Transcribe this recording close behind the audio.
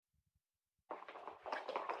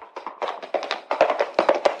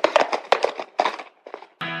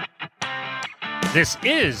This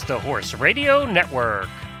is the Horse Radio Network.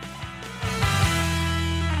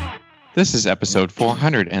 This is episode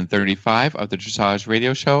 435 of the Dressage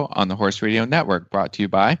Radio Show on the Horse Radio Network, brought to you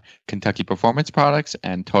by Kentucky Performance Products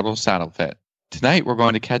and Total Saddle Fit. Tonight, we're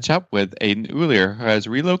going to catch up with Ayden Uhlir, who has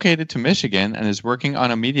relocated to Michigan and is working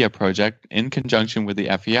on a media project in conjunction with the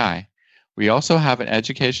FEI. We also have an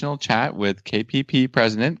educational chat with KPP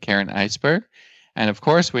President Karen Eisberg. And of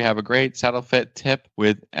course, we have a great saddle fit tip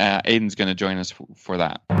with Ayden's going to join us for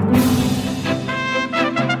that.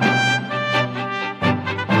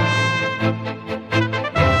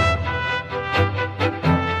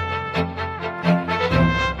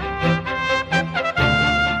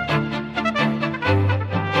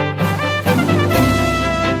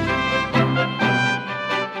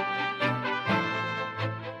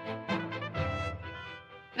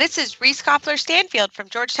 This is Reese Koffler-Stanfield from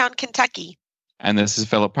Georgetown, Kentucky. And this is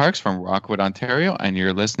Philip Parks from Rockwood, Ontario, and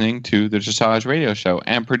you're listening to the Dressage Radio Show.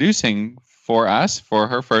 And producing for us for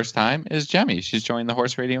her first time is Jemmy. She's joined the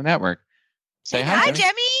Horse Radio Network. Say hi, Hi,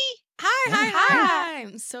 Jemmy. Hi.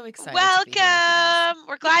 I'm so excited. Welcome.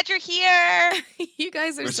 We're glad you're here. You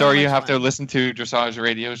guys are We're so sorry you much have to fun. listen to Dressage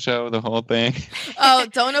Radio Show, the whole thing. Oh,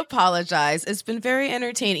 don't apologize. It's been very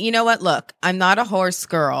entertaining. You know what? Look, I'm not a horse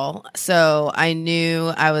girl, so I knew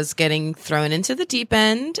I was getting thrown into the deep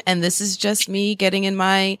end, and this is just me getting in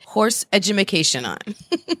my horse education on.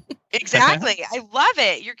 Exactly. I love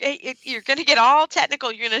it. You're going to get all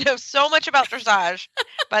technical. You're going to know so much about dressage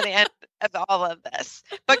by the end of all of this.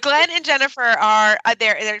 But Glenn and Jennifer are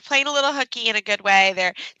they're playing a little hooky in a good way.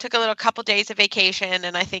 They took a couple days of vacation,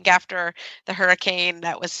 and I think after the hurricane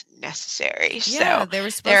that was necessary. Yeah, so they were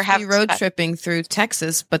supposed to be road tripping through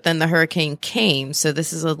Texas, but then the hurricane came, so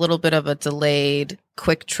this is a little bit of a delayed,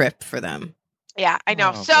 quick trip for them. Yeah, I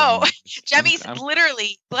know. Oh, so goodness. Jemmy's I'm-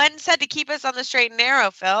 literally, Glenn said to keep us on the straight and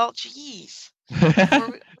narrow, Phil. Jeez.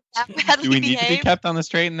 Do we need to be kept on the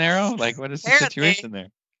straight and narrow? Like, what is the Apparently. situation there?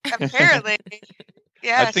 Apparently.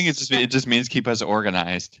 Yes. I think it just means keep us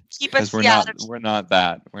organized. Keep us, Because we're yeah. not we're not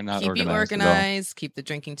that. We're not Keep you organized. organized, keep the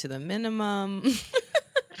drinking to the minimum.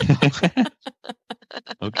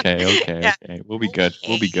 Okay. We'll be good.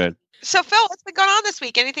 We'll be good. So, Phil, what's been going on this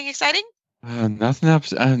week? Anything exciting?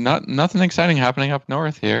 Nothing exciting happening up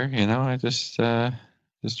north here. You know, I just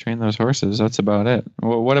train those horses. That's about it.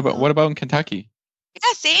 What about in Kentucky? Yeah,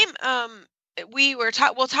 same.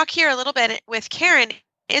 We'll talk here a little bit with Karen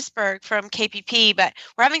Isberg from KPP, but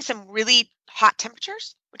we're having some really hot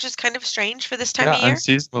temperatures, which is kind of strange for this time of year.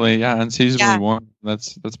 Unseasonably warm.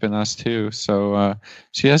 That's been us too. So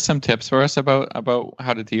she has some tips for us about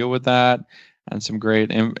how to deal with that, and some great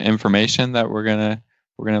information that we're gonna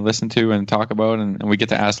listen to and talk about, and we get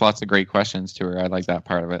to ask lots of great questions to her. I like that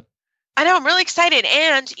part of it. I know, I'm really excited.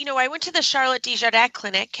 And, I went to the Charlotte Desjardins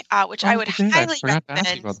Clinic, which I would highly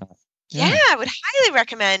recommend. Yeah, I would highly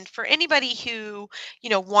recommend for anybody who,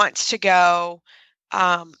 wants to go.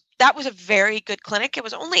 That was a very good clinic. It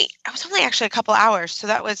was only actually a couple hours. So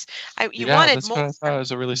that was, wanted more. What I thought. I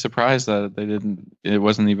was really surprised that it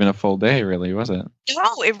wasn't even a full day, really, was it?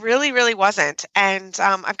 No, it really, really wasn't. And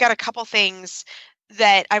I've got a couple things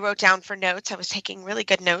that I wrote down for notes. I was taking really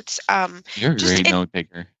good notes. You're a great note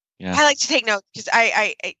taker. Yeah. I like to take notes because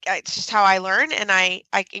I it's just how I learn, and I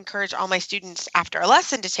encourage all my students after a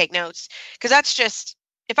lesson to take notes, because that's just,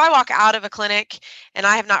 if I walk out of a clinic and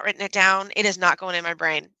I have not written it down, it is not going in my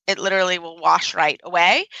brain. It literally will wash right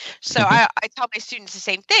away. So I tell my students the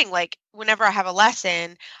same thing. Like, whenever I have a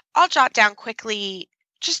lesson, I'll jot down quickly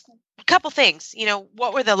just a couple things.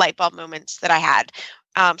 What were the light bulb moments that I had?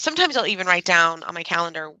 Sometimes I'll even write down on my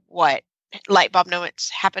calendar what light bulb moments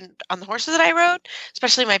happened on the horses that I rode,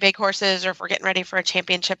 especially my big horses, or if we're getting ready for a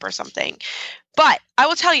championship or something. But I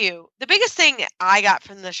will tell you, the biggest thing I got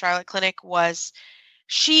from the Charlotte Clinic was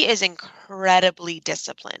she is incredibly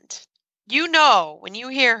disciplined. When you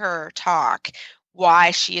hear her talk,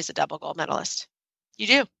 why she is a double gold medalist. You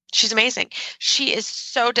do. She's amazing. She is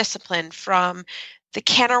so disciplined, from the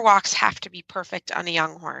canter walks have to be perfect on a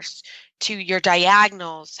young horse, to your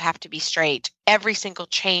diagonals have to be straight. Every single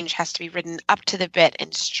change has to be ridden up to the bit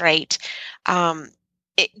and straight.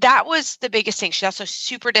 That was the biggest thing. She's also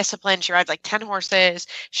super disciplined. She rides like 10 horses.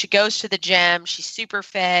 She goes to the gym. She's super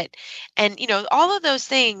fit. And, all of those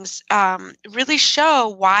things really show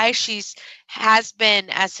why has been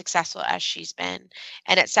as successful as she's been.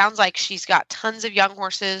 And it sounds like she's got tons of young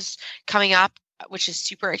horses coming up, which is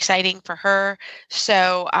super exciting for her.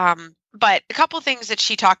 So, but a couple of things that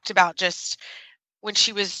she talked about just when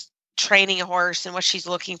she was training a horse and what she's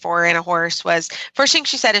looking for in a horse was, first thing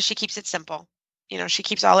she said is she keeps it simple. she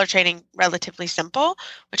keeps all her training relatively simple,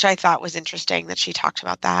 which I thought was interesting that she talked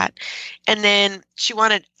about that. And then she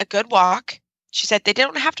wanted a good walk. She said they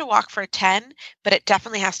don't have to walk for a 10, but it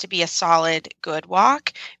definitely has to be a solid, good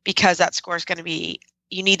walk because that score is going to be,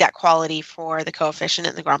 you need that quality for the coefficient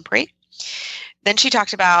in the Grand Prix. Then she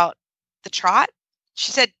talked about the trot.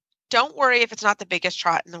 She said, don't worry if it's not the biggest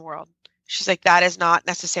trot in the world. She's like, that is not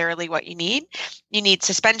necessarily what you need. You need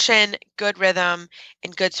suspension, good rhythm,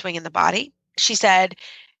 and good swing in the body. She said,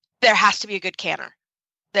 there has to be a good canter.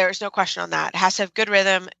 There's no question on that. It has to have good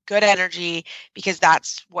rhythm, good energy, because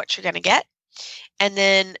that's what you're going to get. And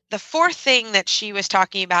then the fourth thing that she was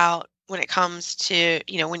talking about when it comes to,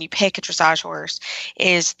 when you pick a dressage horse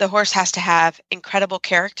is the horse has to have incredible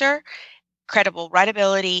character, credible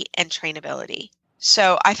rideability, and trainability.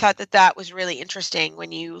 So I thought that was really interesting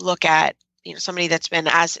when you look at, somebody that's been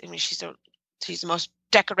she's the most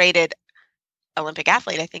decorated Olympic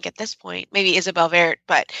athlete, I think, at this point. Maybe Isabelle Vert,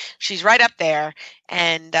 but she's right up there.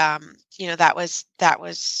 And, that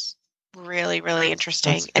was really, really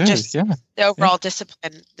interesting. And just the overall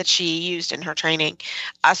discipline that she used in her training.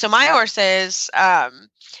 So my horses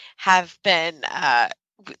have been,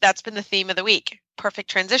 that's been the theme of the week. Perfect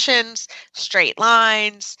transitions, straight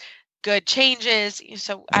lines, good changes.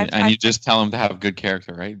 So you just tell them to have good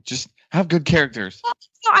character, right? Just have good characters. Well,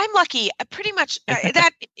 I'm lucky. Pretty much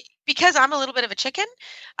that because I'm a little bit of a chicken.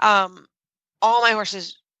 All my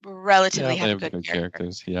horses relatively have good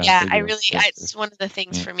characters. Yeah, I really. It's one of the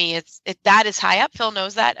things for me. That is high up. Phil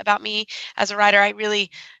knows that about me as a rider. I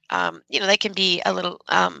really, they can be a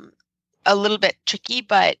little bit tricky,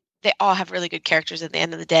 but they all have really good characters at the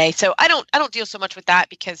end of the day. So I don't deal so much with that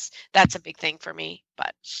because that's a big thing for me.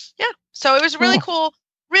 But yeah, so it was really cool,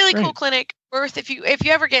 really cool clinic. Worth if you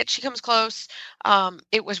ever she comes close.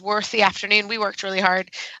 It was worth the afternoon. We worked really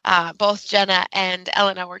hard. Both Jenna and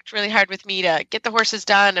Elena worked really hard with me to get the horses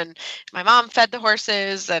done, and my mom fed the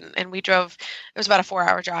horses, and we drove. It was about a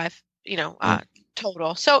 4-hour drive,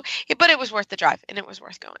 total. So, but it was worth the drive, and it was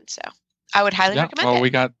worth going. So. I would highly recommend it.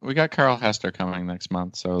 Well, we got Carl Hester coming next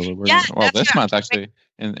month, so we're this month actually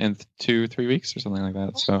in 2-3 weeks or something like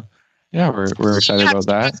that. So yeah, we're excited about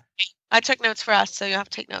that. I took notes for us, so you have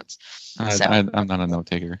to take notes. I'm not a note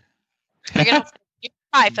taker. You're gonna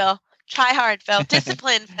try, Phil. Try hard, Phil.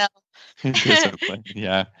 Discipline, Phil. Discipline.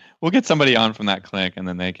 Yeah, we'll get somebody on from that clinic, and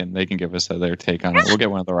then they can give us their take on it. We'll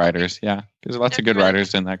get one of the riders. Yeah, there's lots of good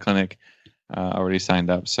riders in that clinic already signed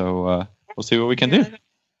up. So we'll see what we can do.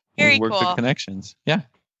 Very work cool. the connections. Yeah.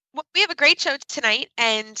 Well, we have a great show tonight,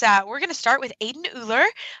 and we're going to start with Ayden Uhlir.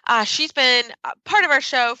 She's been part of our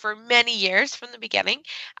show for many years from the beginning,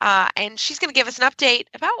 and she's going to give us an update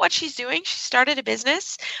about what she's doing. She started a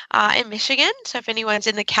business in Michigan, so if anyone's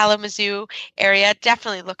in the Kalamazoo area,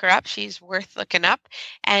 definitely look her up. She's worth looking up,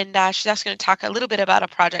 and she's also going to talk a little bit about a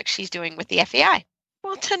project she's doing with the FEI.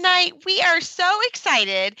 Well, tonight we are so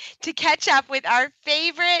excited to catch up with our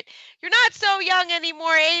favorite. You're not so young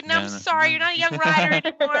anymore, Ayden. I'm sorry, you're not a young rider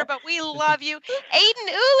anymore, but we love you. Ayden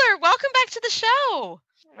Uhlir, welcome back to the show.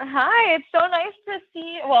 Hi, it's so nice to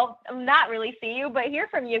see. Well, not really see you, but hear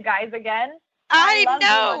from you guys again. I love know.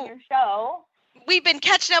 You on your show. We've been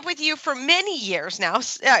catching up with you for many years now.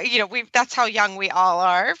 That's how young we all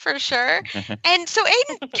are, for sure. And so,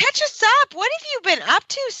 Ayden, catch us up. What have you been up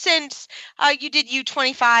to since you did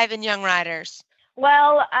U25 and Young Riders?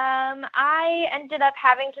 Well, I ended up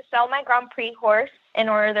having to sell my Grand Prix horse in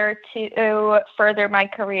order to further my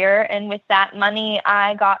career. And with that money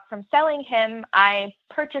I got from selling him, I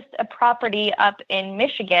purchased a property up in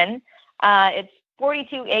Michigan. It's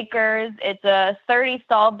 42 acres. It's a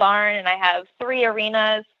 30-stall barn, and I have 3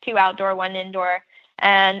 arenas, 2 outdoor, 1 indoor.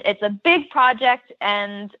 And it's a big project,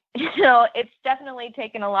 and it's definitely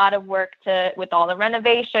taken a lot of work with all the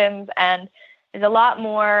renovations, and there's a lot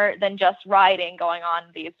more than just riding going on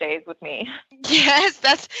these days with me. Yes,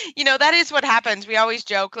 that is what happens. We always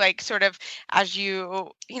joke, like, sort of as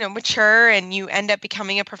you mature and you end up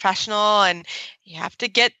becoming a professional and you have to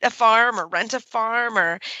get a farm or rent a farm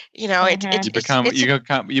or, you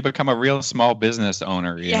become a real small business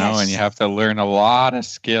owner, know, and you have to learn a lot of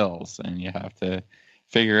skills and you have to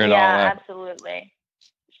figure it all out. Yeah, absolutely.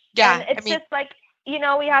 Yeah. And it's just like,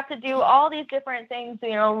 we have to do all these different things,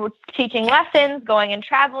 teaching lessons, going and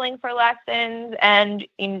traveling for lessons, and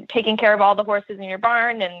taking care of all the horses in your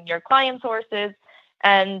barn and your clients' horses.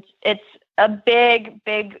 And it's a big,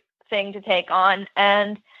 big thing to take on.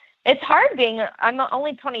 And it's hard I'm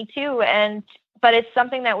only 22, but it's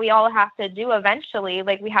something that we all have to do eventually.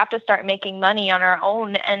 Like, we have to start making money on our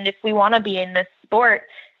own. And if we want to be in this sport,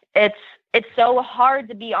 it's so hard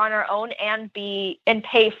to be on our own and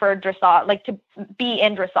pay for dressage, like to be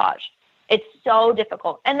in dressage. It's so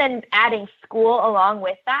difficult. And then adding school along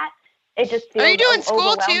with that, it just feels Are you doing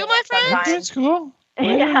school too, overwhelming my friend? You're doing school? What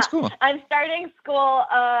are you doing in school? I'm starting school.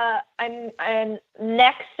 I'm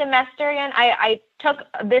next semester again. I took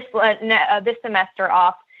this semester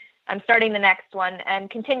off. I'm starting the next one and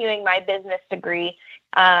continuing my business degree.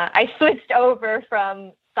 I switched over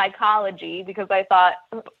from psychology because I thought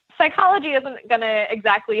psychology isn't going to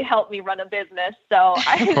exactly help me run a business. So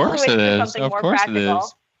I switched to something more practical.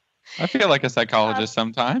 I feel like a psychologist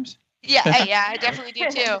sometimes. Yeah, I definitely do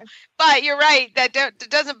too. But you're right. That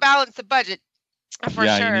doesn't balance the budget for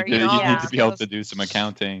sure. You need to be able to do some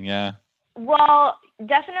accounting. Yeah. Well,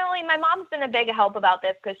 definitely. My mom's been a big help about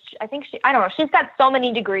this because I don't know. She's got so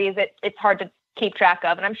many degrees. It's hard to keep track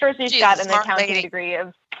of. And I'm sure she's got an accounting degree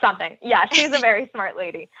of something. Yeah, she's a very smart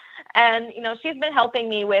lady. And, she's been helping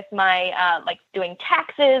me with my, doing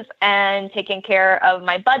taxes and taking care of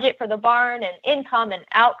my budget for the barn and income and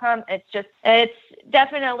outcome. It's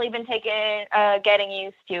definitely been getting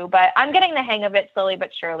used to, but I'm getting the hang of it slowly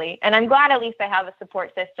but surely. And I'm glad at least I have a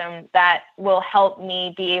support system that will help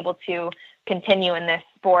me be able to continue in this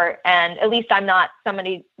sport. And at least I'm not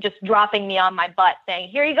somebody just dropping me on my butt saying,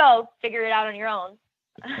 here you go, figure it out on your own.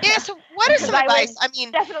 Yeah. So what are some advice? I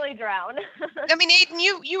mean, definitely drown. I mean, Ayden,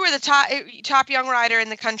 you were the top young rider in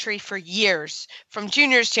the country for years, from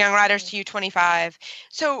juniors to young riders to U25.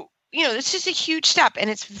 So, this is a huge step and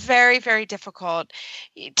it's very, very difficult.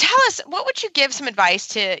 Tell us, what would you give some advice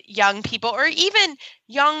to young people or even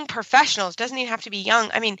young professionals? Doesn't even have to be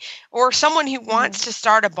young. I mean, or someone who wants to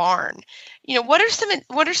start a barn. What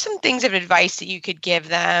are some things of advice that you could give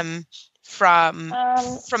them from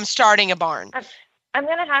starting a barn? I'm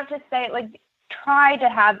going to have to say, try to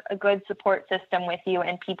have a good support system with you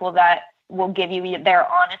and people that will give you their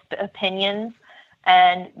honest opinions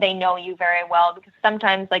and they know you very well, because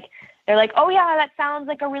sometimes they're like, oh yeah, that sounds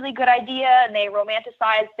like a really good idea. And they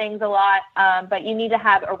romanticize things a lot. But you need to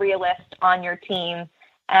have a realist on your team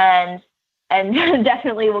and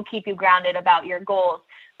definitely will keep you grounded about your goals,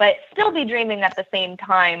 but still be dreaming at the same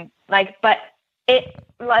time. That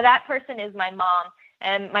person is my mom.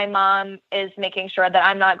 And my mom is making sure that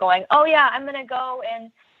I'm not going, oh yeah, I'm going to go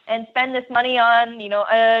and spend this money on,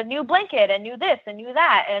 a new blanket and new this and new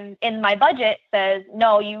that. And in my budget says,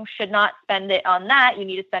 no, you should not spend it on that. You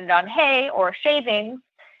need to spend it on hay or shavings.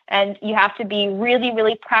 And you have to be really,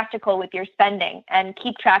 really practical with your spending and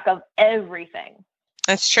keep track of everything.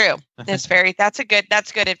 That's true. That's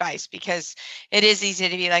good advice, because it is easy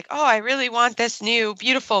to be like, oh, I really want this new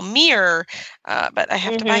beautiful mirror, but I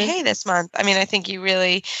have to buy hay this month. I mean, I think you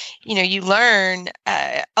really, you learn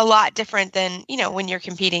a lot different than, when you're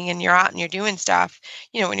competing and you're out and you're doing stuff,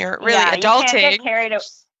 when you're really adulting.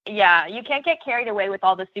 You can't get carried away with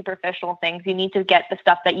all the superficial things. You need to get the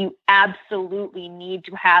stuff that you absolutely need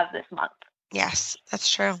to have this month. Yes,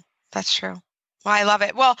 that's true. That's true. Well, I love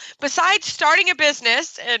it. Well, besides starting a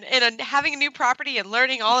business and having a new property and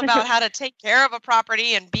learning all about how to take care of a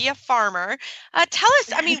property and be a farmer, tell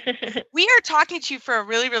us, I mean, we are talking to you for a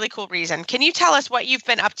really, really cool reason. Can you tell us what you've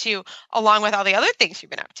been up to along with all the other things you've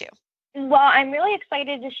been up to? Well, I'm really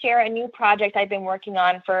excited to share a new project I've been working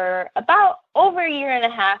on for about over a year and a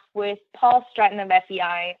half with Paul Stratton of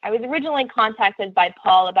FEI. I was originally contacted by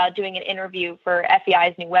Paul about doing an interview for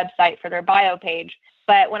FEI's new website for their bio page.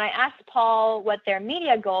 But when I asked Paul what their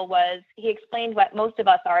media goal was, he explained what most of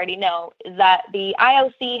us already know, is that the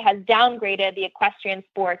IOC has downgraded the equestrian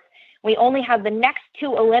sports. We only have the next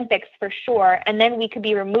 2 Olympics for sure, and then we could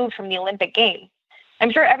be removed from the Olympic Games.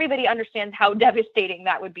 I'm sure everybody understands how devastating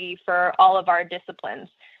that would be for all of our disciplines.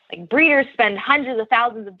 Breeders spend hundreds of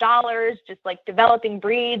thousands of dollars just developing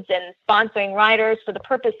breeds and sponsoring riders for the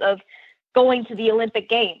purpose of going to the Olympic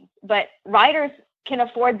Games. But riders can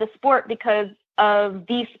afford the sport because of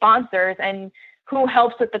these sponsors and who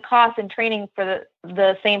helps with the cost and training for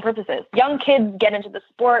the same purposes. Young kids get into the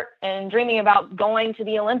sport and dreaming about going to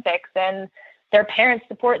the Olympics, and their parents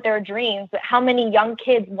support their dreams. But how many young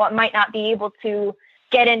kids might not be able to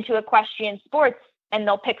get into equestrian sports, and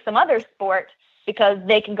they'll pick some other sport because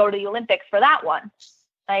they can go to the Olympics for that one?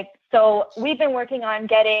 So we've been working on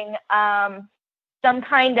getting some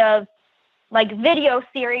kind of video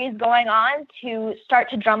series going on to start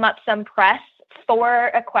to drum up some press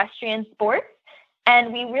for equestrian sports.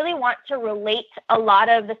 And we really want to relate a lot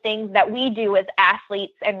of the things that we do as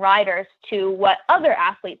athletes and riders to what other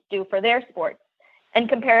athletes do for their sports, and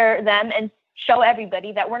compare them and show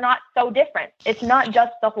everybody that we're not so different. It's not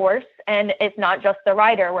just the horse and it's not just the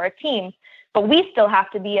rider. We're a team, but we still have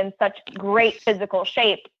to be in such great physical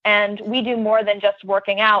shape. And we do more than just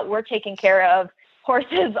working out. We're taking care of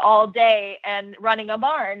horses all day and running a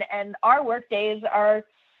barn. And our work days are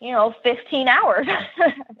 15 hours,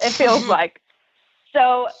 it feels like.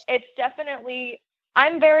 So it's definitely,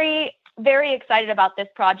 I'm very, very excited about this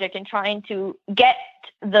project and trying to get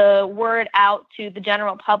the word out to the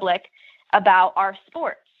general public about our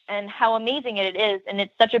sport and how amazing it is. And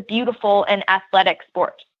it's such a beautiful and athletic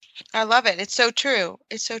sport. I love it. It's so true.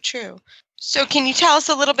 It's so true. So can you tell us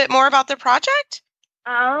a little bit more about the project?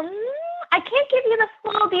 I can't give you the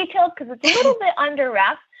full details because it's a little bit under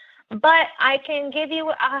wraps, but I can give you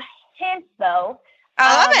a hint, though.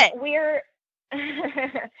 I love it. We're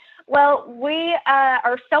well, we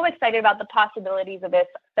are so excited about the possibilities of this.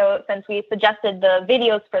 So since we suggested the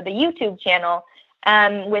videos for the YouTube channel,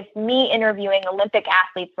 with me interviewing Olympic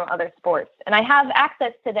athletes from other sports, and I have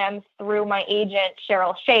access to them through my agent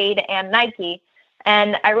Cheryl Shade and Nike,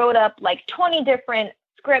 and I wrote up like 20 different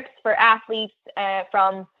scripts for athletes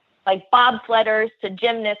from like bobsledders to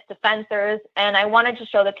gymnasts to fencers, and I wanted to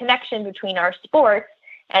show the connection between our sports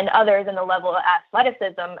and others in the level of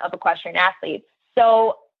athleticism of equestrian athletes.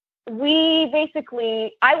 So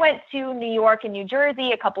I went to New York and New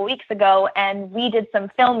Jersey a couple weeks ago, and we did some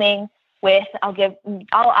filming with,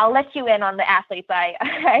 I'll let you in on the athletes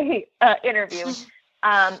I interviewed.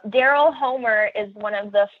 Daryl Homer is one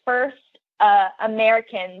of the first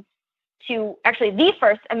Americans the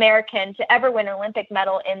first American to ever win an Olympic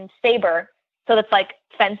medal in saber. So that's like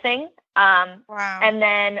fencing. Wow. And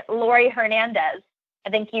then Lori Hernandez. I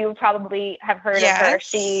think you probably have heard of her.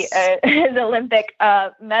 She is an Olympic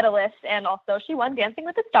medalist, and also she won Dancing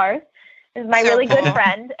with the Stars. Is my really good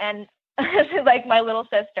friend, and she's like my little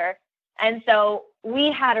sister. And so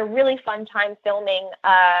we had a really fun time filming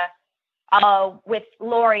with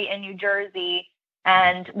Lori in New Jersey,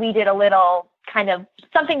 and we did a little kind of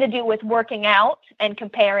something to do with working out and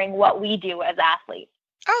comparing what we do as athletes.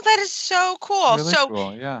 Oh, that is so cool. Really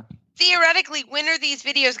cool, yeah. Theoretically, when are these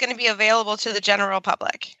videos going to be available to the general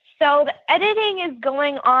public? So the editing is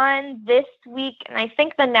going on this week and I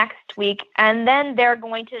think the next week, and then they're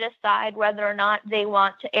going to decide whether or not they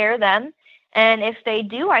want to air them. And if they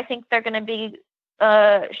do, I think they're going to be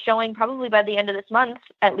showing probably by the end of this month,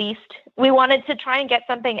 at least. We wanted to try and get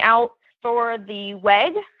something out for the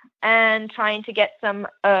WEG and trying to get some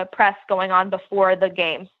press going on before the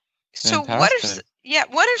game. So Fantastic.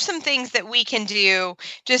 what are some things that we can do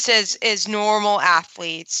just as normal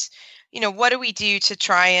athletes? What do we do to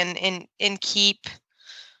try and keep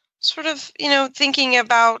sort of, thinking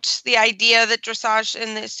about the idea that dressage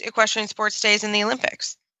in this equestrian sport stays in the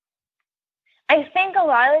Olympics? I think a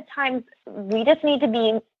lot of the times we just need to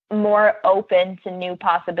be more open to new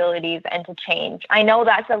possibilities and to change. I know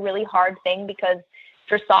that's a really hard thing because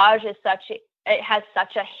dressage has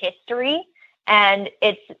such a history, and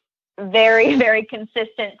it's very, very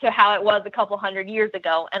consistent to how it was a couple hundred years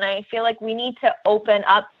ago. And I feel like we need to open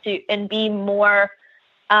up to and be more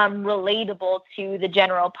relatable to the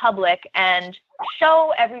general public and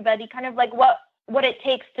show everybody kind of like what it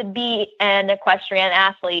takes to be an equestrian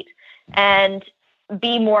athlete and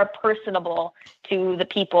be more personable to the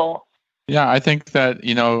people. Yeah, I think that,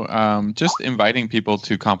 just inviting people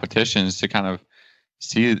to competitions to kind of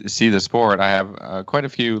see the sport. I have quite a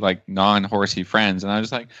few like non-horsey friends, and I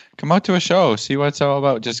was like, come out to a show, see what it's all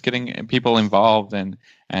about, just getting people involved and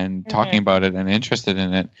talking about it and interested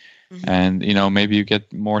in it. Mm-hmm. And, maybe you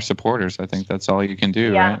get more supporters. I think that's all you can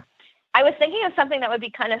do, right? I was thinking of something that would be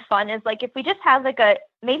kind of fun is like if we just have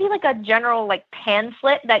maybe a general like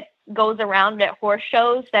pamphlet that goes around at horse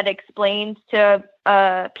shows that explains to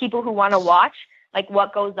people who want to watch like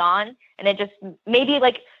what goes on, and it just maybe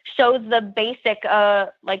like shows the basic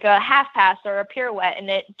like a half pass or a pirouette, and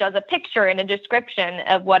it does a picture and a description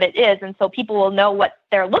of what it is, and so people will know what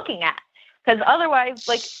they're looking at. Because otherwise,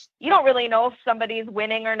 like, you don't really know if somebody's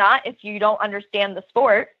winning or not if you don't understand the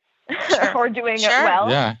sport. Sure. Or doing it well.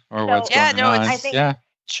 Yeah, or what's going on. I think,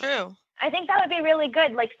 true. I think that would be really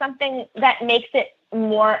good, like something that makes it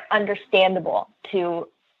more understandable to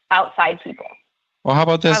outside people. Well, how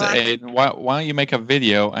about this, Ayden? Why don't you make a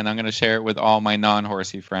video, and I'm going to share it with all my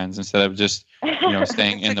non-horsey friends instead of just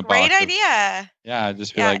staying in the box. Great idea. Yeah,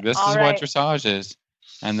 just be like, this is what dressage is.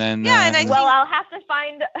 And then I'll have to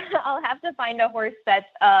find a horse that's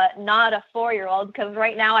not a 4-year-old, because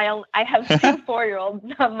right now I have 2 4-year-olds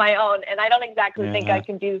of my own, and I don't exactly think I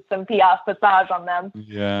can do some Piaffe passage on them.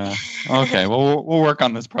 Yeah. Okay. Well, we'll work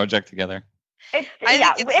on this project together. It's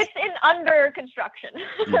in under construction.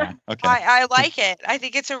 Yeah. Okay. I like it. I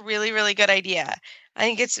think it's a really, really good idea. I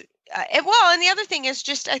think it's and the other thing is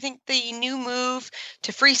just, I think the new move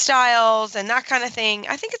to freestyles and that kind of thing,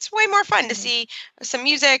 I think it's way more fun to see some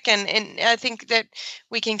music, and I think that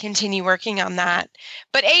we can continue working on that.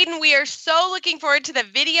 But Ayden, we are so looking forward to the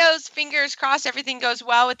videos. Fingers crossed everything goes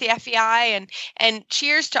well with the FEI, and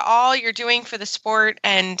cheers to all you're doing for the sport,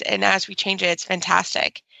 and as we change it, it's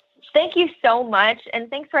fantastic. Thank you so much, and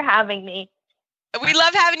thanks for having me. We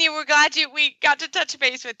love having you. We're glad we got to touch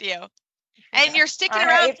base with you. And you're sticking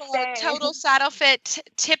around for our Total Saddle Fit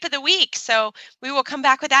tip of the week. So we will come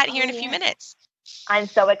back with that here in a few minutes. I'm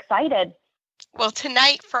so excited. Well,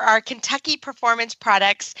 tonight for our Kentucky Performance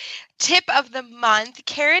Products tip of the month,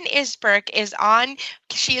 Karen Isberg is on.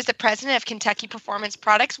 She is the president of Kentucky Performance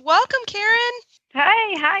Products. Welcome, Karen.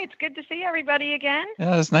 Hi. It's good to see everybody again.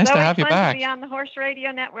 Yeah, it's nice to have you back. To be on the Horse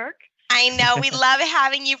Radio Network. I know. We love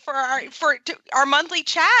having you for our monthly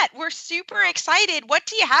chat. We're super excited. What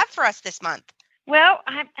do you have for us this month? Well,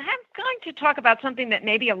 I'm going to talk about something that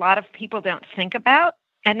maybe a lot of people don't think about,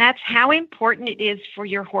 and that's how important it is for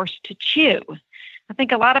your horse to chew. I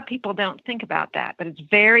think a lot of people don't think about that, but it's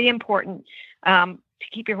very important to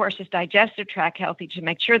keep your horse's digestive tract healthy, to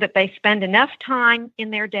make sure that they spend enough time in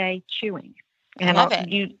their day chewing. And I love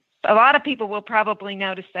it. A lot of people will probably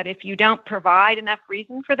notice that if you don't provide enough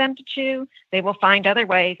reason for them to chew, they will find other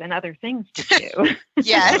ways and other things to chew.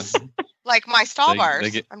 Yes. Like my stall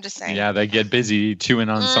bars. I'm just saying. Yeah, they get busy chewing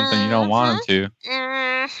on something you don't want them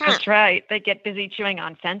to. That's right. They get busy chewing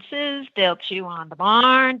on fences. They'll chew on the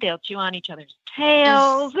barn. They'll chew on each other's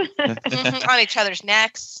tails. On each other's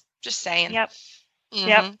necks. Just saying. Yep.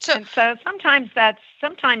 Yep. So sometimes that's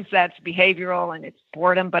behavioral and it's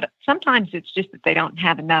boredom, but sometimes it's just that they don't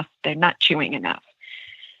have enough. They're not chewing enough.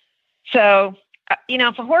 So,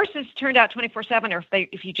 if a horse is turned out 24/7, or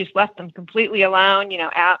if you just left them completely alone,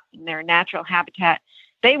 out in their natural habitat,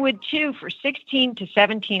 they would chew for 16 to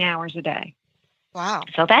 17 hours a day. Wow.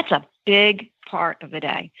 So that's a big part of the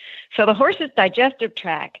day. So the horse's digestive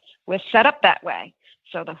tract was set up that way.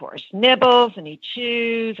 So the horse nibbles and he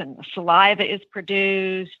chews, and the saliva is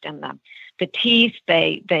produced, and the teeth,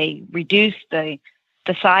 they reduce the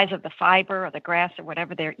size of the fiber or the grass or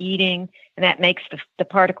whatever they're eating, and that makes the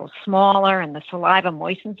particles smaller, and the saliva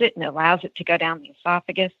moistens it and allows it to go down the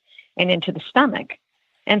esophagus and into the stomach.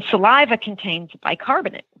 And saliva contains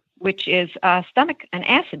bicarbonate, which is an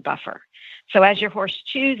acid buffer. So as your horse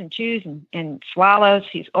chews and swallows,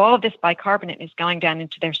 all of this bicarbonate is going down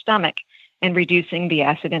into their stomach and reducing the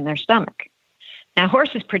acid in their stomach. Now,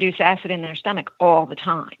 horses produce acid in their stomach all the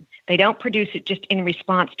time. They don't produce it just in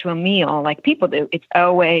response to a meal like people do. It's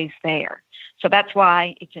always there. So that's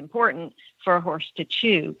why it's important for a horse to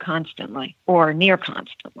chew constantly or near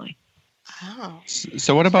constantly. Oh.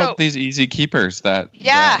 So what about these easy keepers that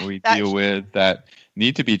we deal with that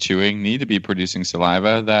need to be chewing, need to be producing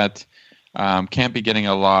saliva, that can't be getting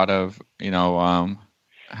a lot of,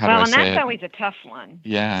 that's always a tough one.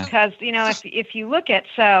 Yeah. Because, if you look at,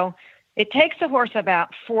 it takes a horse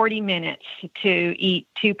about 40 minutes to eat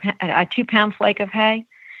a 2-pound flake of hay,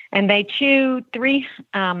 and they chew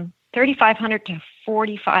 3,500 to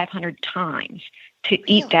 4,500 times to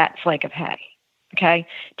eat that flake of hay. Okay.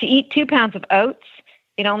 To eat 2 pounds of oats,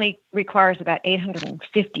 it only requires about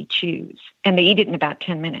 850 chews, and they eat it in about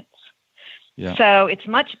 10 minutes. Yeah. So it's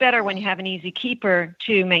much better when you have an easy keeper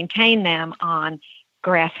to maintain them on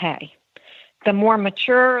grass hay. The more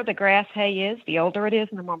mature the grass hay is, the older it is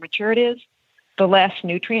and the more mature it is, the less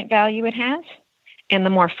nutrient value it has and the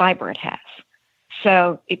more fiber it has.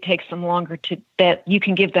 So it takes them longer that you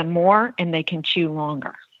can give them more and they can chew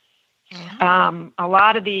longer. Yeah. A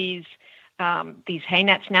lot of these hay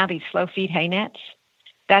nets now, these slow feed hay nets,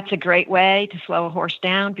 that's a great way to slow a horse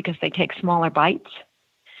down because they take smaller bites.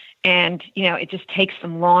 And, it just takes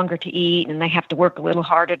them longer to eat and they have to work a little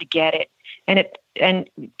harder to get it.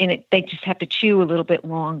 They just have to chew a little bit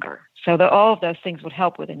longer. So all of those things would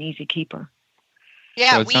help with an easy keeper.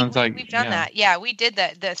 Yeah, we've done that. Yeah, we did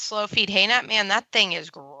the slow feed hay net. Man, that thing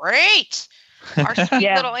is great. Our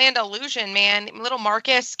sweet little Andalusian, man. Little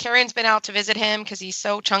Marcus, Karen's been out to visit him because he's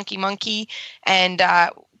so chunky monkey. And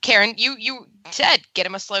Karen, you said get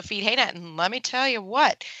him a slow feed hay net. And let me tell you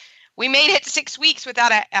what. We made it 6 weeks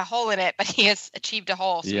without a hole in it, but he has achieved a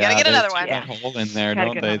hole. So we got to get another one. Yeah, a hole in there,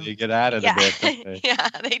 don't they? They get added a bit. Don't they? Yeah,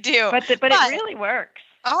 they do. But it really works.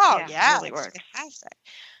 Oh, yeah. It really works. Fantastic.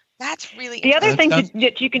 That's really the other thing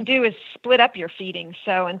that you can do is split up your feeding.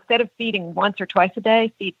 So instead of feeding once or twice a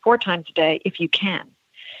day, feed 4 times a day if you can.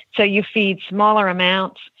 So you feed smaller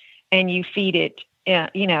amounts and you feed it,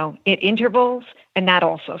 at intervals, and that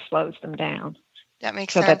also slows them down. That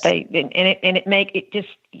makes so sense. that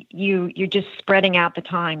you're just spreading out the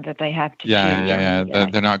time that they have to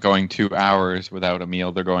chew. They're not going 2 hours without a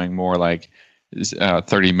meal. They're going more like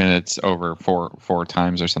 30 minutes over four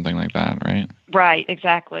times or something like that, right? Right,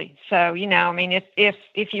 exactly. So,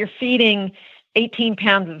 if you're feeding 18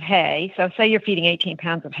 pounds of hay, so say you're feeding 18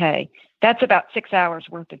 pounds of hay, that's about 6 hours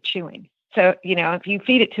worth of chewing. So, if you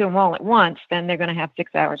feed it to them all at once, then they're going to have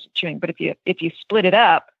 6 hours of chewing. But if you split it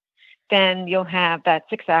up, then you'll have that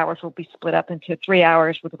 6 hours will be split up into 3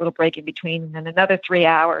 hours with a little break in between, and then another 3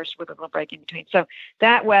 hours with a little break in between. So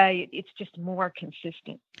that way, it's just more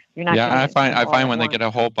consistent. You're not. I find when they get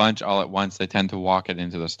a whole bunch all at once, they tend to walk it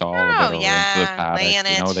into the stall a bit over into the paddock. Laying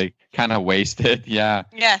it. They kind of waste it. Yeah.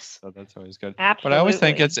 Yes. So that's always good. Absolutely. But I always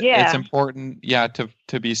think it's important,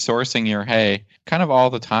 to be sourcing your hay kind of all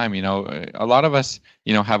the time. A lot of us,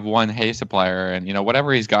 have one hay supplier, and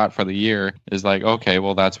whatever he's got for the year is like, okay,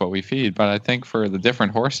 well, that's what we feed. But I think for the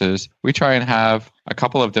different horses, we try and have a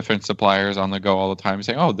couple of different suppliers on the go all the time,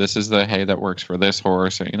 saying, oh, this is the hay that works for this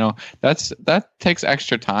horse. That takes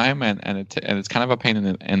extra time, and it's kind of a pain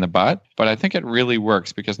in the butt. But I think it really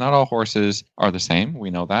works because not all horses are the same. We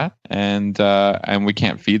know that, and we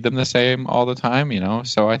can't feed them the same all the time.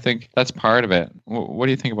 So I think that's part of it. What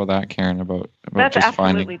do you think about that, Karen? About that's just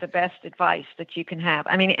absolutely the best advice that you can have.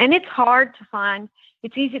 And it's hard to find.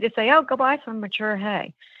 It's easy to say, oh, go buy some mature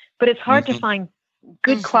hay, but it's hard to find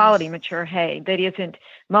good quality mature hay that isn't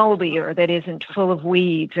moldy or that isn't full of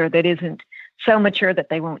weeds or that isn't so mature that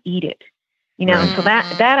they won't eat it. So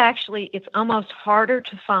that actually, it's almost harder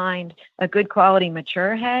to find a good quality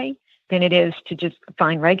mature hay than it is to just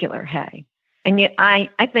find regular hay. And yet I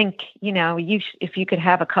think, if you could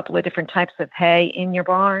have a couple of different types of hay in your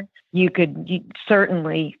barn, you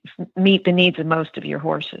certainly meet the needs of most of your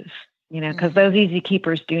horses, because those easy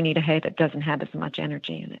keepers do need a hay that doesn't have as much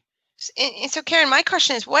energy in it. And so, Karen, my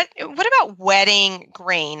question is, what about wetting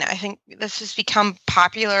grain? I think this has become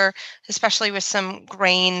popular, especially with some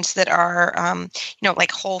grains that are,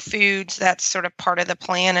 like whole foods. That's sort of part of the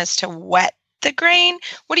plan is to wet the grain.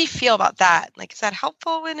 What do you feel about that? Like, is that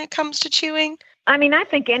helpful when it comes to chewing? I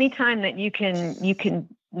think anytime that you can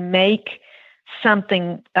make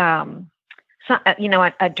something,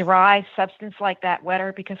 a dry substance like that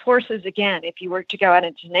wetter, because horses, again, if you were to go out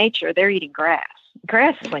into nature, they're eating grass.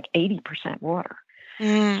 Grass is like 80% water.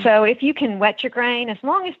 So if you can wet your grain, as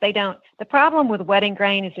long as they don't, the problem with wetting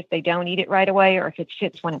grain is if they don't eat it right away or if it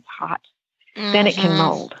sits when it's hot, then it can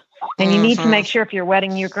mold. And you need to make sure if you're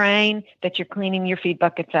wetting your grain that you're cleaning your feed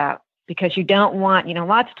buckets out, because you don't want,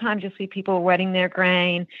 lots of times you'll see people wetting their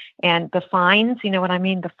grain and the fines, you know what I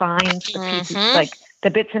mean? The fines, the pieces, like the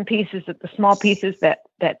bits and pieces, the small pieces that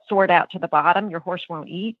sort out to the bottom, your horse won't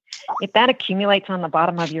eat. If that accumulates on the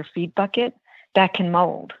bottom of your feed bucket, that can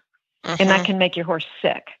mold and that can make your horse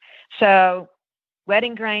sick. So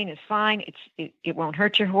wetting grain is fine. It won't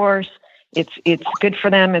hurt your horse. It's good for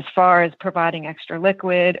them as far as providing extra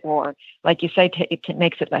liquid, or like you say, it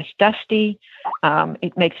makes it less dusty.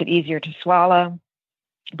 It makes it easier to swallow.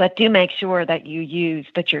 But do make sure that you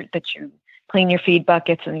clean your feed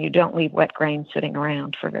buckets and you don't leave wet grain sitting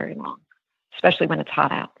around for very long, especially when it's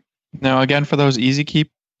hot out. Now, again, for those easy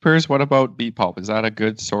keepers, what about beet pulp? Is that a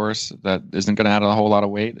good source that isn't going to add a whole lot of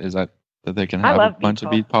weight? Is that they can have a bunch of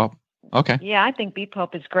beet pulp? Okay. Yeah, I think beet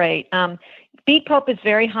pulp is great. Beet pulp is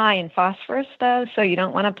very high in phosphorus, though, so you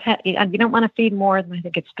don't want to feed more than, I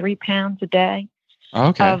think it's 3 pounds a day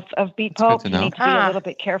of beet pulp. You need to be a little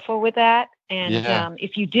bit careful with that. And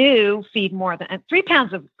if you do feed more than 3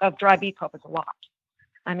 pounds of dry beet pulp is a lot.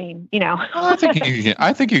 I mean, I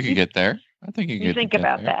think you could get there. I think you think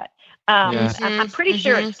about that. I'm pretty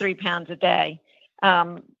sure it's 3 pounds a day.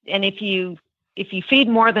 And if you feed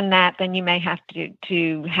more than that, then you may have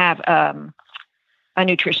to have a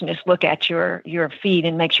nutritionist look at your feed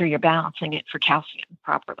and make sure you're balancing it for calcium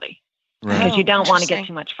properly, because you don't want to get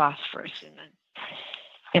too much phosphorus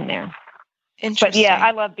in there. But yeah,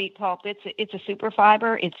 I love beet pulp. It's a super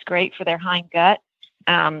fiber. It's great for their hind gut.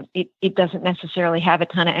 It doesn't necessarily have a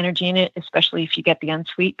ton of energy in it, especially if you get the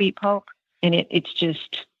unsweet beet pulp. And it's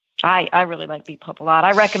just, I really like beet pulp a lot.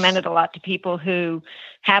 I recommend it a lot to people who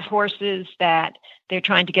have horses that they're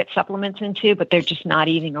trying to get supplements into, but they're just not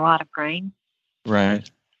eating a lot of grain. Right.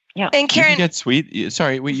 Yeah. And Karen, you can get sweet.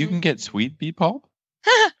 Sorry, wait. You can get sweet beet pulp.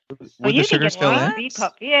 With the sugar still in? Beet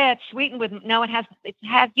pulp. Yeah, it's sweetened with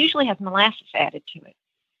usually has molasses added to it.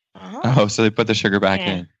 Oh, so they put the sugar back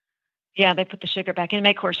in. Yeah, they put the sugar back in and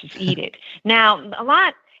make horses eat it.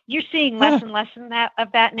 Now, you're seeing less and less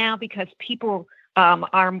of that now, because people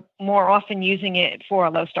are more often using it for a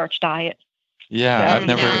low starch diet. Yeah,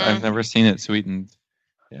 so, I've never seen it sweetened.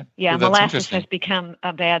 Yeah, Well, that's molasses interesting. has become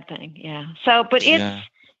a bad thing. Yeah. So, but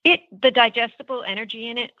the digestible energy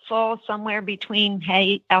in it falls somewhere between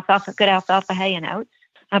good alfalfa hay and oats,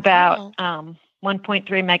 about 1.3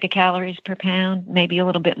 megacalories per pound, maybe a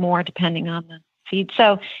little bit more depending on the feed.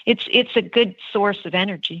 So it's a good source of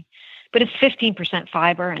energy, but it's 15%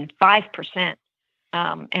 fiber and 5%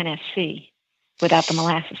 NSC without the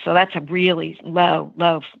molasses. So that's a really low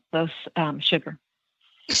sugar.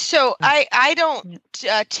 So I don't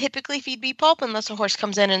typically feed beet pulp unless a horse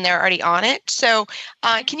comes in and they're already on it. So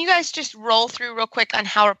can you guys just roll through real quick on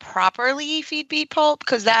how to properly feed beet pulp?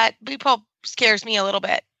 Because that beet pulp scares me a little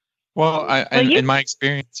bit. Well, in my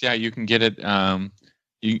experience, you can get it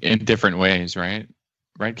in different ways, right?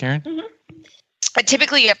 Right, Karen? Mm-hmm.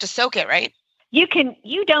 Typically, you have to soak it, right? You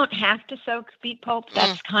don't have to soak beet pulp.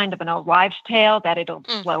 That's kind of an old wives' tale that it'll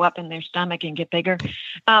blow up in their stomach and get bigger.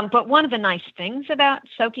 But one of the nice things about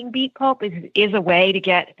soaking beet pulp is a way to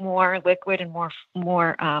get more liquid and more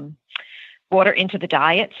water into the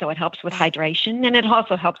diet. So it helps with hydration, and it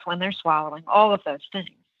also helps when they're swallowing. All of those things.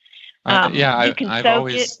 I've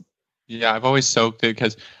always soaked it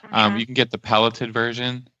because you can get the pelleted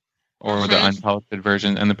version or the unpelleted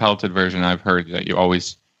version. And the pelleted version, I've heard that you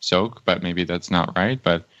always soak, but maybe that's not right.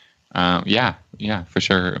 But for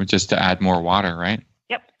sure, just to add more water, right?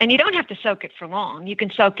 Yep. And you don't have to soak it for long. You can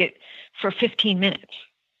soak it for 15 minutes.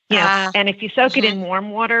 And if you soak it in warm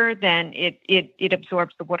water, then it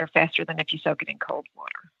absorbs the water faster than if you soak it in cold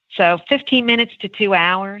water. So 15 minutes to 2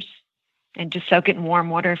 hours, and just soak it in warm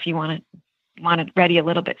water if you want it ready a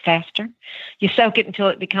little bit faster. You soak it until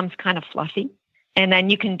it becomes kind of fluffy, and then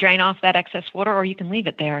you can drain off that excess water, or you can leave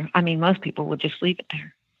it there. I mean, most people will just leave it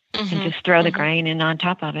there and just throw the grain in on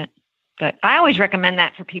top of it. But I always recommend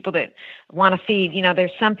that for people that want to feed.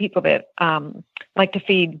 There's some people that like to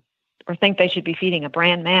feed or think they should be feeding a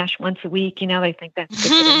bran mash once a week. They think that's good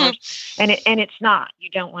for the horse. And it's not. You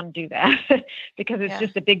don't want to do that because it's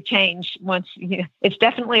just a big change. It's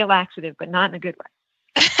definitely a laxative, but not in a good way.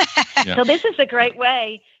 So this is a great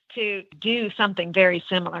way to do something very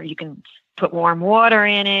similar. You can put warm water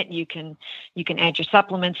in it. You can add your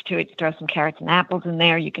supplements to it. Throw some carrots and apples in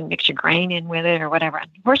there. You can mix your grain in with it or whatever. And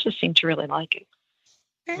horses seem to really like it.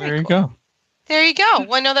 There you go. There you go.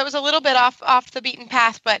 Well, no, that was a little bit off the beaten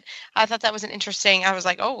path, but I thought that was an interesting. I was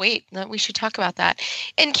like, oh wait, we should talk about that.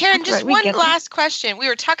 And Karen, just one last question. We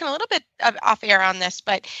were talking a little bit off air on this,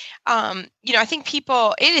 but I think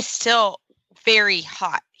it is still very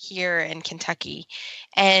hot here in Kentucky.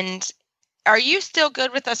 And are you still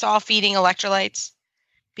good with us all feeding electrolytes?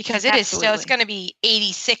 Because it is still, it's going to be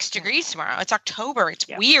 86 degrees tomorrow. It's October. It's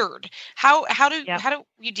weird. How do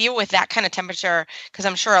you deal with that kind of temperature? Because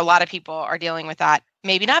I'm sure a lot of people are dealing with that.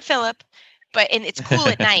 Maybe not Philip, and it's cool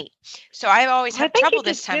at night. So I've always had trouble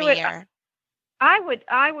this time of year. I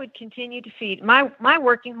would continue to feed my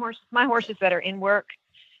working horses. My horses that are in work,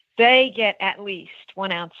 they get at least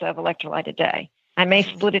 1 ounce of electrolyte a day. I may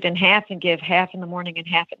split it in half and give half in the morning and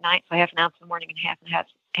half at night. So half an ounce in the morning and half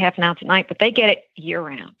an ounce at night, but they get it year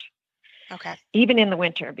round. Okay. Even in the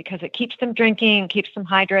winter, because it keeps them drinking, keeps them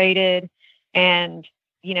hydrated. And,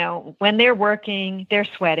 when they're working, they're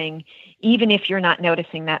sweating, even if you're not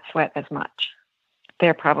noticing that sweat as much.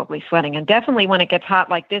 They're probably sweating. And definitely when it gets hot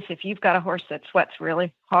like this, if you've got a horse that sweats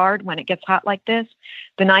really hard when it gets hot like this,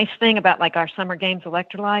 the nice thing about like our Summer Games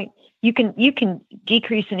electrolyte, you can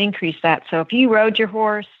decrease and increase that. So if you rode your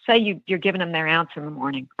horse, say you're giving them their ounce in the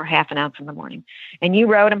morning or half an ounce in the morning, and you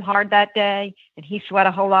rode him hard that day and he sweat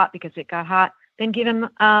a whole lot because it got hot, then give him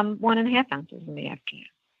 1.5 ounces in the afternoon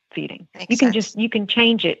feeding. You can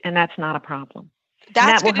change it, and that's not a problem.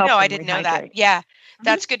 That's good to know. I didn't know that. Yeah.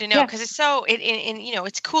 That's good to know because it's so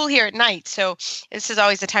it's cool here at night. So this is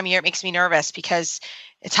always the time of year it makes me nervous because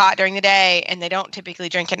it's hot during the day and they don't typically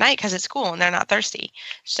drink at night because it's cool and they're not thirsty.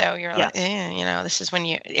 So you're like, this is when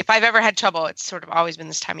if I've ever had trouble, it's sort of always been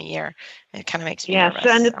this time of year. It kind of makes me nervous.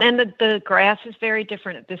 And the grass is very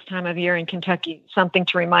different at this time of year in Kentucky. Something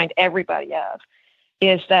to remind everybody of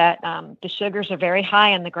is that the sugars are very high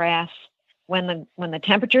in the grass. When the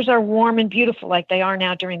temperatures are warm and beautiful like they are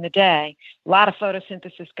now during the day, a lot of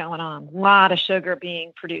photosynthesis going on, a lot of sugar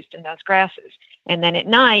being produced in those grasses. And then at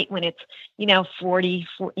night when it's, 40,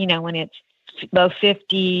 when it's low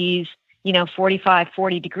 50s, 45,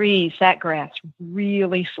 40 degrees, that grass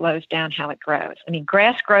really slows down how it grows. I mean,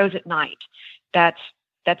 grass grows at night. That's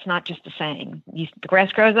not just a saying. The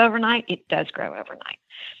grass grows overnight. It does grow overnight.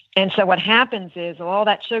 And so what happens is all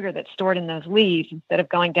that sugar that's stored in those leaves, instead of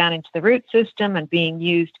going down into the root system and being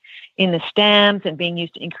used in the stems and being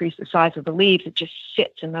used to increase the size of the leaves, it just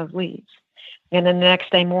sits in those leaves. And then the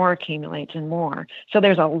next day more accumulates and more. So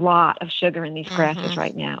there's a lot of sugar in these grasses Mhm.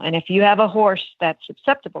 right now. And if you have a horse that's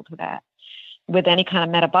susceptible to that, with any kind of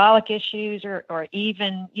metabolic issues or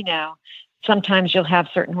even, sometimes you'll have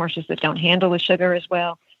certain horses that don't handle the sugar as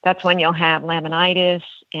well. That's when you'll have laminitis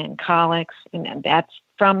and colics, and that's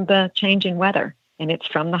from the changing weather, and it's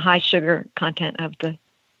from the high sugar content of the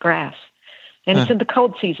grass. And it's in the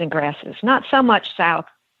cold season grasses, not so much south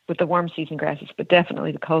with the warm season grasses, but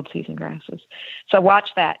definitely the cold season grasses. So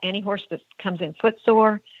watch that. Any horse that comes in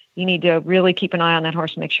footsore, you need to really keep an eye on that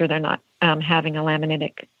horse and make sure they're not having a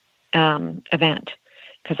laminitic event,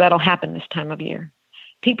 because that'll happen this time of year.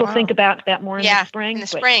 People think about that more in the spring. In the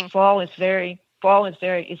spring. Fall is the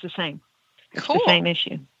same. It's Cool. the same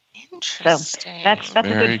issue. Interesting. That's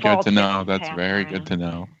very a good fall good to know. tip That's pass very around. good to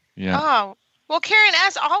know. Yeah. Oh, well, Karen,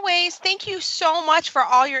 as always, thank you so much for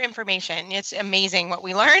all your information. It's amazing what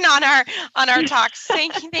we learn on our talks.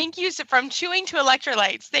 Thank you from chewing to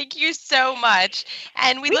electrolytes. Thank you so much,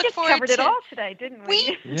 and we look just forward covered to it all today, didn't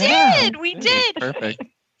we? We did. Perfect.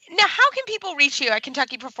 Now, how can people reach you at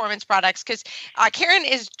Kentucky Performance Products? Because Karen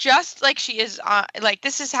is just like she is.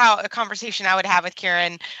 This is how a conversation I would have with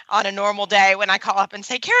Karen on a normal day when I call up and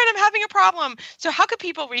say, Karen, I'm having a problem. So how could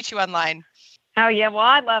people reach you online? Oh, yeah.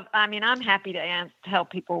 Well, I'm happy to help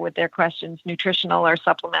people with their questions, nutritional or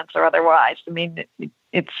supplements or otherwise. I mean,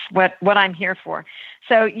 it's what I'm here for.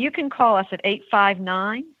 So you can call us at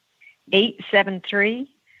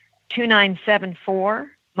 859-873-2974,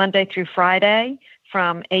 Monday through Friday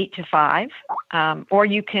from 8 to 5. Or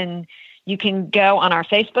you can go on our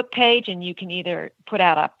Facebook page and you can either put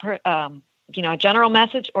out a general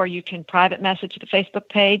message, or you can private message the Facebook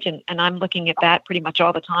page. And I'm looking at that pretty much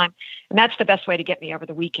all the time. And that's the best way to get me over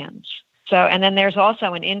the weekends. So, and then there's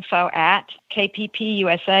also an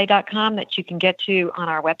info@kppusa.com that you can get to on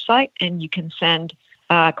our website, and you can send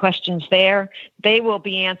questions there. They will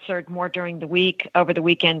be answered more during the week. Over the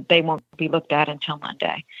weekend, they won't be looked at until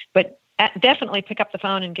Monday. But definitely pick up the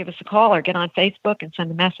phone and give us a call, or get on Facebook and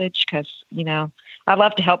send a message, because, I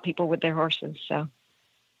love to help people with their horses. So.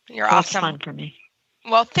 You're It's awesome. fun for me.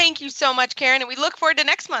 Well, thank you so much, Karen, and we look forward to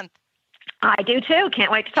next month. I do too.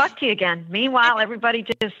 Can't wait to talk to you again. Meanwhile, everybody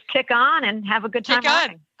just kick on and have a good time. Kick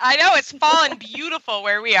on. I know it's fall and beautiful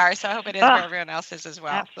where we are, so I hope it is where everyone else is as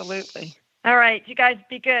well. Absolutely. All right, you guys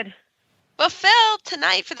be good. Well, Phil,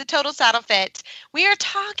 tonight for the Total Saddle Fit, we are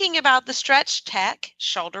talking about the Stretch Tech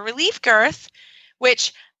Shoulder Relief Girth,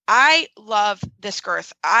 which I love this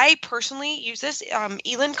girth. I personally use this.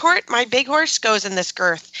 Eland Court, my big horse, goes in this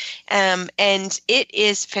girth. And it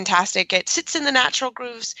is fantastic. It sits in the natural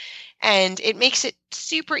grooves, and it makes it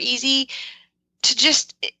super easy to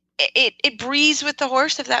just, it breathes with the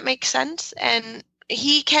horse, if that makes sense. And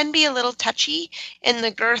he can be a little touchy in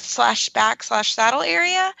the girth /back /saddle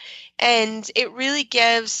area. And it really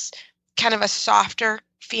gives kind of a softer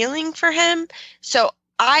feeling for him. So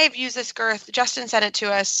I've used this girth. Justin sent it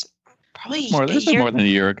to us probably more than a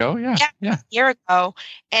year ago. Yeah. A year ago.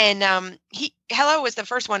 And Hello was the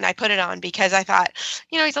first one I put it on, because I thought,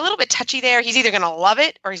 he's a little bit touchy there. He's either going to love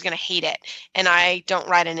it or he's going to hate it. And I don't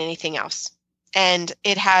ride in anything else. And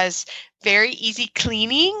it has very easy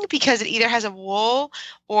cleaning, because it either has a wool,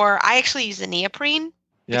 or I actually use the neoprene.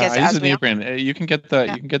 Yeah, I use the neoprene. You can get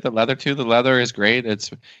the leather too. The leather is great.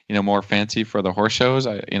 It's more fancy for the horse shows.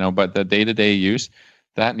 But the day-to-day use,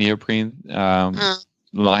 that neoprene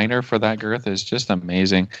liner for that girth is just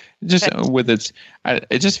amazing.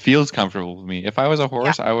 It just feels comfortable with me. If I was a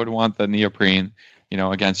horse, I would want the neoprene,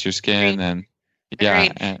 against your skin.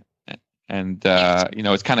 Agreed. And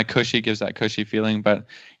it's kind of cushy, gives that cushy feeling. But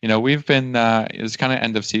we've been it's kind of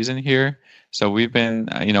end of season here. So we've been,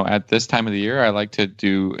 at this time of the year, I like to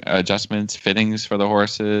do adjustments, fittings for the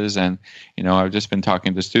horses. And, I've just been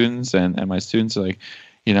talking to students, and my students are like,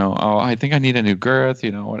 I think I need a new girth.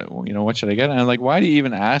 What should I get? And I'm like, why do you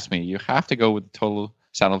even ask me? You have to go with the Total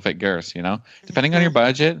Saddle Fit girths, depending on your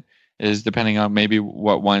budget is depending on maybe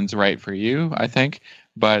what one's right for you, I think.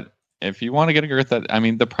 But if you want to get a girth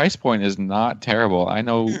the price point is not terrible. I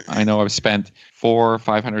know I've spent $400 or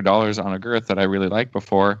 $500 on a girth that I really liked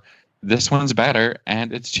before. This one's better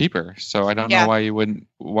and it's cheaper. So I don't know why you wouldn't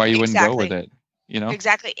go with it.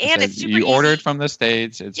 Exactly. And it's super you easy. order it from the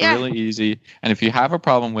States. It's really easy. And if you have a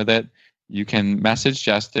problem with it, you can message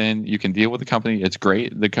Justin. You can deal with the company. It's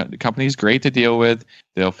great. The company's great to deal with.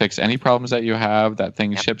 They'll fix any problems that you have. That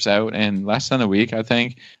thing ships out in less than a week, I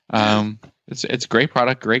think. It's a great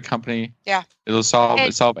product, great company. Yeah. It'll solve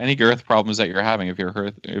any girth problems that you're having. If your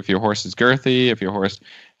horse is girthy, if your horse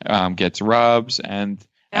gets rubs, and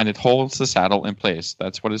it holds the saddle in place.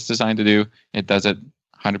 That's what it's designed to do. It does it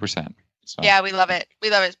 100%. So. Yeah, we love it. We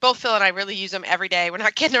love it. Both Phil and I really use them every day. We're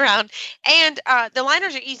not kidding around. And the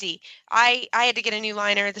liners are easy. I had to get a new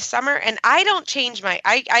liner this summer, and I don't change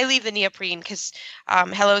I leave the neoprene because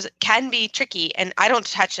Hellos can be tricky, and I don't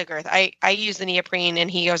touch the girth. I use the neoprene, and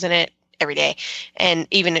he goes in it every day, and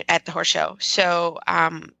even at the horse show. So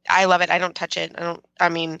I love it. I don't touch it. I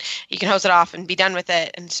mean, you can hose it off and be done with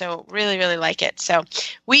it. And so really, really like it. So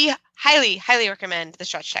we highly, highly recommend the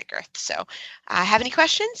Stretch Tech girth. So have any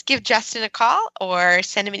questions, give Justin a call or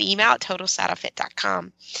send him an email at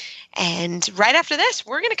totalsaddlefit.com. And right after this,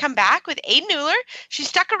 we're going to come back with Ayden Uhlir. She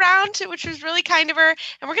stuck around, which was really kind of her.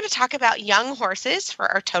 And we're going to talk about young horses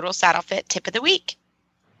for our Total Saddle Fit tip of the week.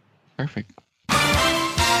 Perfect.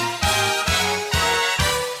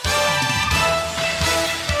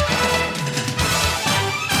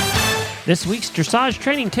 This week's dressage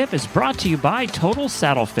training tip is brought to you by Total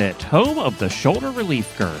Saddle Fit, home of the shoulder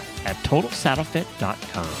relief girth at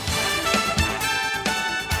totalsaddlefit.com.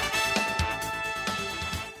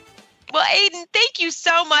 Well, Ayden, thank you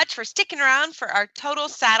so much for sticking around for our Total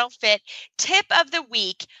Saddle Fit tip of the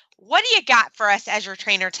week. What do you got for us as your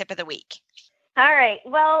trainer tip of the week? All right.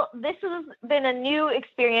 Well, this has been a new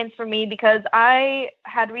experience for me because I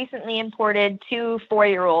had recently imported 2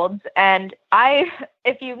 4-year-olds, and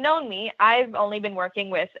if you've known me, I've only been working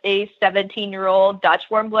with a 17-year-old Dutch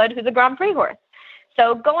warm blood who's a Grand Prix horse.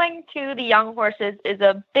 So going to the young horses is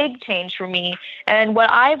a big change for me. And what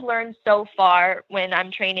I've learned so far when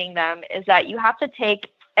I'm training them is that you have to take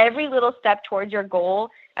every little step towards your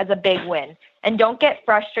goal as a big win. And don't get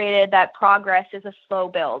frustrated that progress is a slow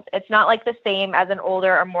build. It's not like the same as an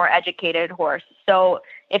older or more educated horse. So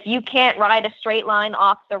if you can't ride a straight line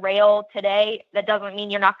off the rail today, that doesn't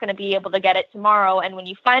mean you're not going to be able to get it tomorrow. And when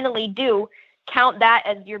you finally do, count that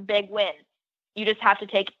as your big win. You just have to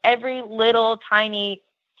take every little tiny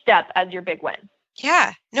step as your big win.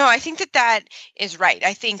 Yeah, no, I think that is right.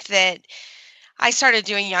 I think that I started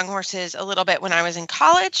doing young horses a little bit when I was in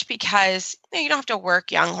college because you don't have to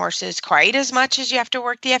work young horses quite as much as you have to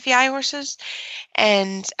work the FEI horses.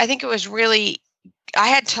 And I think it was really, I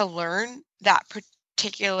had to learn that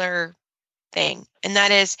particular thing. And that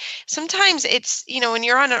is sometimes it's, when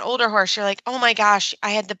you're on an older horse, you're like, oh my gosh,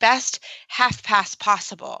 I had the best half pass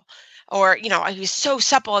possible. Or, I was so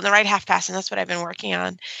supple in the right half pass, and that's what I've been working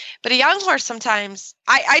on. But a young horse, sometimes,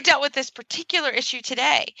 I dealt with this particular issue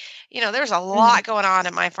today. There's a lot going on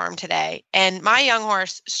at my farm today, and my young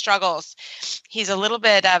horse struggles. He's a little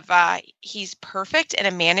bit of, he's perfect in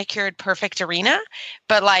a manicured, perfect arena.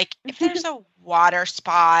 But, if there's a water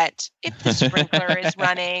spot, if the sprinkler is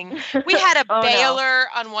running, we had a baler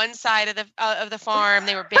on one side of the farm.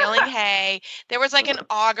 They were baling hay. There was an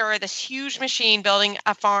auger, this huge machine building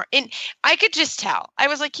a farm, and I could just tell. I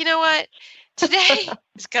was like, you know what, today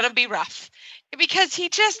is gonna be rough because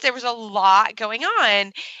there was a lot going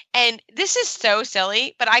on, and this is so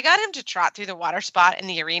silly, but I got him to trot through the water spot in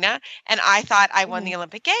the arena, and I thought I won the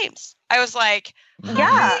Olympic Games. I was like,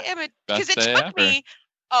 because it took me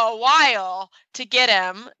a while to get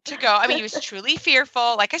him to go. I mean, he was truly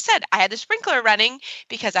fearful. Like I said, I had the sprinkler running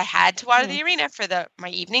because I had to water the arena for my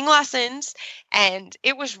evening lessons. And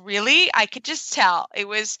it was really, I could just tell it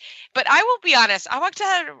was, but I will be honest, I walked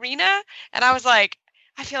out of the arena and I was like,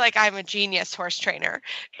 I feel like I'm a genius horse trainer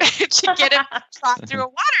to get him to trot through a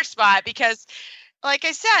water spot because, like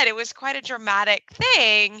I said, it was quite a dramatic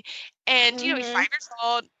thing. And, he's 5 years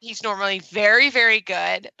old. He's normally very, very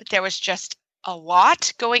good, but there was just a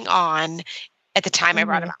lot going on at the time I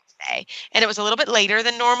brought him out today. And it was a little bit later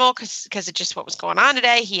than normal because of just what was going on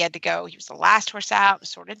today. He had to go. He was the last horse out. It was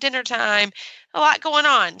sort of dinner time. A lot going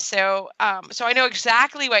on. So I know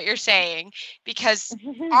exactly what you're saying because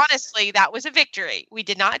honestly, that was a victory. We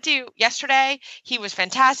did not do yesterday. He was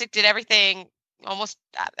fantastic. Did everything almost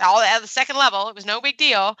all at the second level. It was no big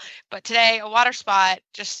deal. But today, a water spot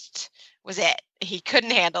just was it. He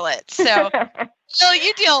couldn't handle it. So Phil,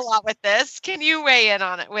 you deal a lot with this. Can you weigh in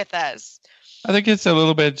on it with us? I think it's a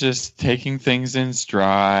little bit just taking things in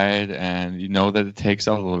stride, and that it takes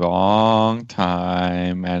a long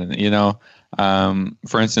time. And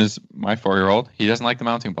for instance, my 4-year-old, he doesn't like the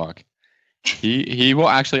mounting block. He will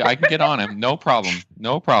actually, I can get on him, no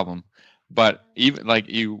problem. But even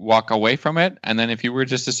you walk away from it, and then if you were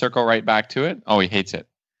just to circle right back to it, he hates it.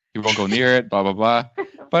 He won't go near it. Blah blah blah.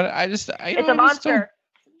 But it's a monster.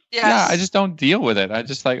 Yes. Yeah, I just don't deal with it. I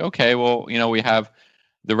just okay, well, we have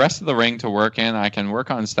the rest of the ring to work in. I can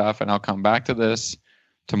work on stuff, and I'll come back to this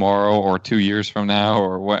tomorrow or 2 years from now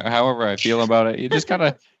or however I feel about it. You just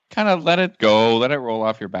gotta kind of let it go, let it roll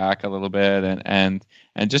off your back a little bit, and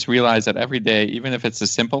just realize that every day, even if it's the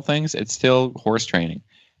simple things, it's still horse training,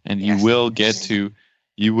 and you will get to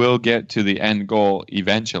you will get to the end goal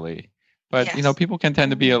eventually. But, Yes. people can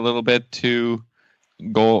tend to be a little bit too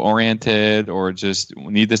goal oriented or just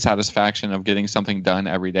need the satisfaction of getting something done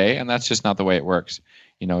every day. And that's just not the way it works.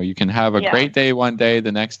 You can have a great day one day,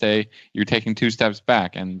 the next day you're taking 2 steps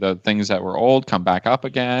back and the things that were old come back up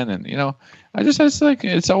again. And,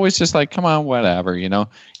 it's always just like, come on, whatever, you're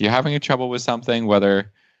having a trouble with something,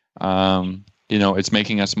 whether, it's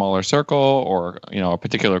making a smaller circle or, a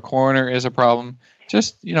particular corner is a problem.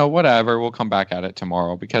 Just, whatever, we'll come back at it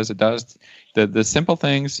tomorrow because it does the simple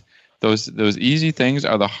things. Those easy things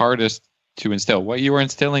are the hardest to instill. What you are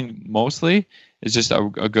instilling mostly is just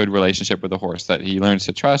a good relationship with the horse, that he learns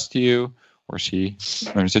to trust you or she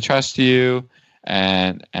learns to trust you,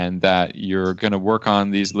 and that you're going to work on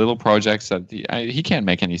these little projects that he can't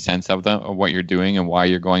make any sense of them, of what you're doing and why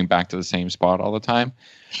you're going back to the same spot all the time.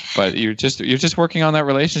 But you're just working on that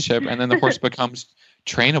relationship, and then the horse becomes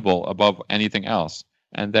trainable above anything else.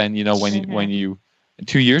 And then, when you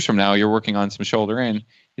 2 years from now, you're working on some shoulder in,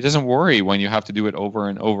 he doesn't worry when you have to do it over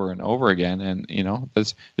and over and over again. And,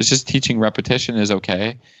 it's just teaching repetition is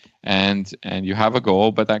okay. And you have a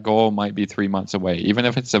goal, but that goal might be 3 months away, even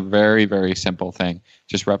if it's a very, very simple thing.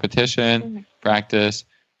 Just repetition, practice,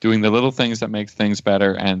 doing the little things that make things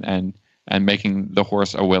better, and making the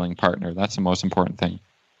horse a willing partner. That's the most important thing.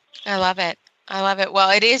 I love it.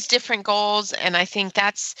 Well, it is different goals, and I think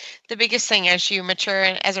that's the biggest thing as you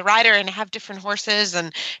mature as a rider and have different horses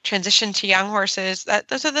and transition to young horses.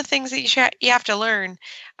 Those are the things that you have to learn,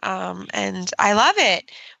 and I love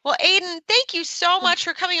it. Well, Ayden, thank you so much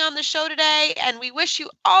for coming on the show today, and we wish you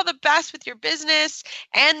all the best with your business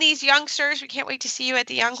and these youngsters. We can't wait to see you at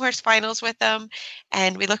the Young Horse Finals with them,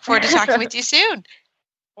 and we look forward to talking with you soon.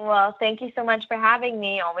 Well, thank you so much for having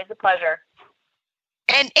me. Always a pleasure.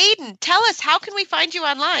 And Ayden, tell us, how can we find you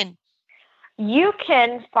online? You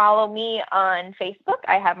can follow me on Facebook.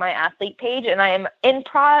 I have my athlete page, and I am I'm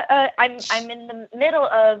in the middle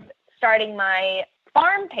of starting my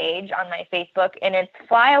farm page on my Facebook, and it's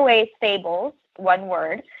Flyaway Stables, one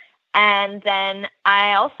word. And then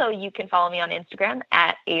you can follow me on Instagram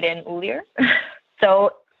at Ayden Uhlir.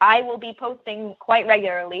 So I will be posting quite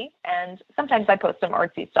regularly, and sometimes I post some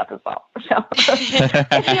artsy stuff as well. So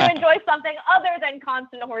if you enjoy something other than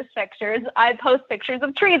constant horse pictures, I post pictures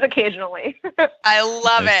of trees occasionally. I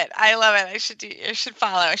love it. I should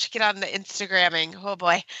follow. I should get on the Instagramming. Oh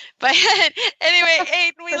boy. But anyway,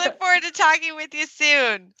 Ayden, we look forward to talking with you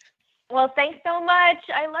soon. Well, thanks so much.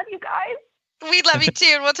 I love you guys. We love you too,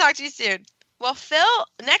 and we'll talk to you soon. Well, Phil,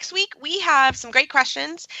 next week we have some great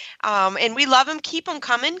questions, and we love them. Keep them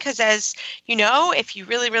coming because, as you know, if you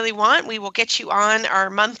really, really want, we will get you on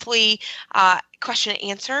our monthly question and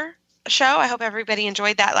answer show. I hope everybody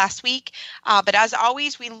enjoyed that last week. But as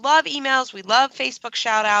always, we love emails. We love Facebook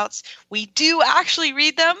shout outs. We do actually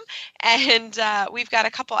read them, and we've got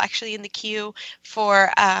a couple actually in the queue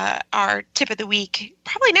for our tip of the week.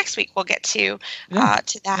 Probably next week we'll get to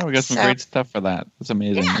that. Yeah, we got some great stuff for that. It's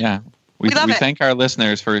amazing. Yeah. We thank our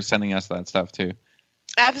listeners for sending us that stuff too.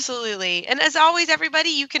 Absolutely. And as always, everybody,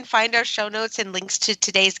 you can find our show notes and links to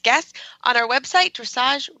today's guests on our website,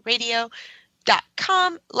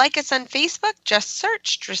 dressageradio.com. Like us on Facebook, just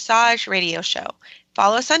search Dressage Radio Show.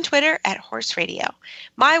 Follow us on Twitter at Horse Radio.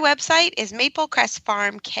 My website is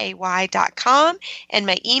maplecrestfarmky.com, and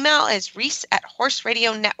my email is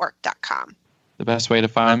reese@horseradionetwork.com. The best way to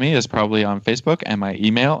find me is probably on Facebook, and my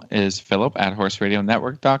email is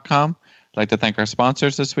philip@horseradionetwork.com. I'd like to thank our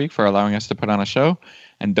sponsors this week for allowing us to put on a show.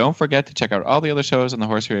 And don't forget to check out all the other shows on the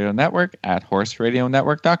Horse Radio Network at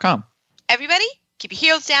horseradionetwork.com. Everybody, keep your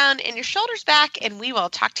heels down and your shoulders back, and we will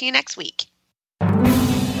talk to you next week.